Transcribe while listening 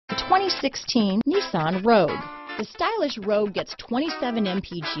2016 Nissan Rogue. The stylish Rogue gets 27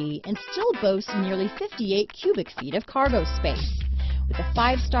 mpg and still boasts nearly 58 cubic feet of cargo space. With a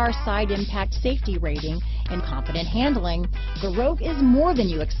 5-star side impact safety rating and confident handling, the Rogue is more than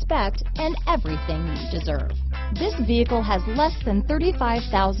you expect and everything you deserve. This vehicle has less than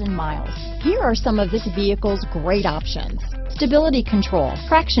 35,000 miles. Here are some of this vehicle's great options: stability control,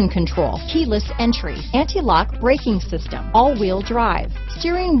 traction control, keyless entry, anti-lock braking system, all-wheel drive,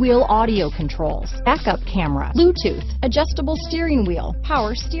 steering wheel audio controls, backup camera, Bluetooth, adjustable steering wheel,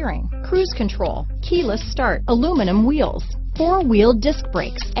 power steering, cruise control, keyless start, aluminum wheels, 4-wheel disc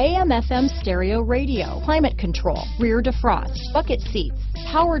brakes, AM/FM stereo radio, climate control, rear defrost, bucket seats,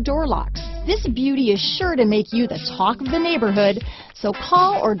 power door locks. This beauty is sure to make you the talk of the neighborhood, so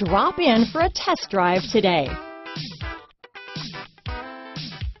call or drop in for a test drive today.